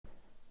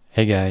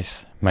Hey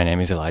guys, my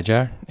name is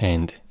Elijah,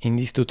 and in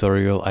this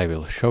tutorial I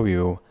will show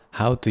you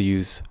how to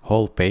use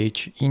whole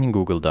page in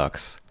Google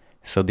Docs.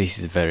 So this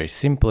is very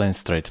simple and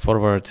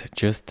straightforward,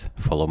 just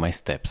follow my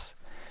steps.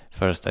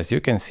 First, as you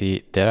can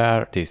see, there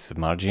are these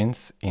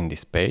margins in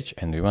this page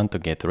and we want to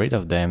get rid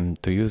of them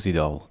to use it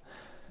all.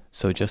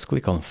 So just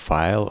click on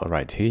File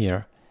right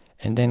here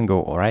and then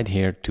go right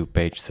here to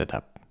Page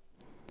Setup.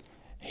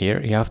 Here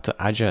you have to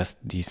adjust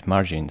these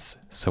margins,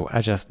 so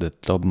adjust the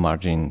top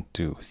margin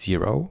to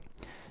 0,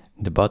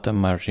 the bottom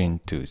margin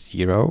to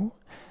 0,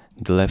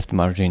 the left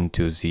margin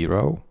to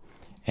 0,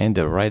 and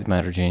the right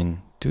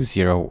margin to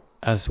 0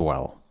 as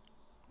well.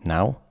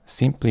 Now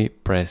simply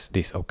press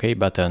this OK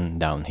button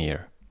down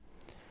here.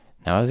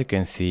 Now as you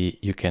can see,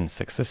 you can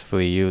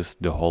successfully use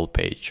the whole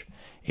page.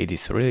 It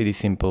is really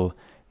simple.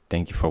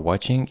 Thank you for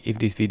watching. If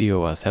this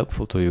video was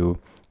helpful to you,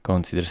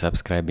 consider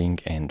subscribing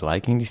and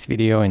liking this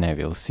video, and I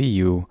will see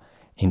you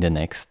in the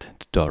next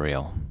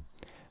tutorial.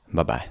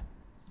 Bye bye.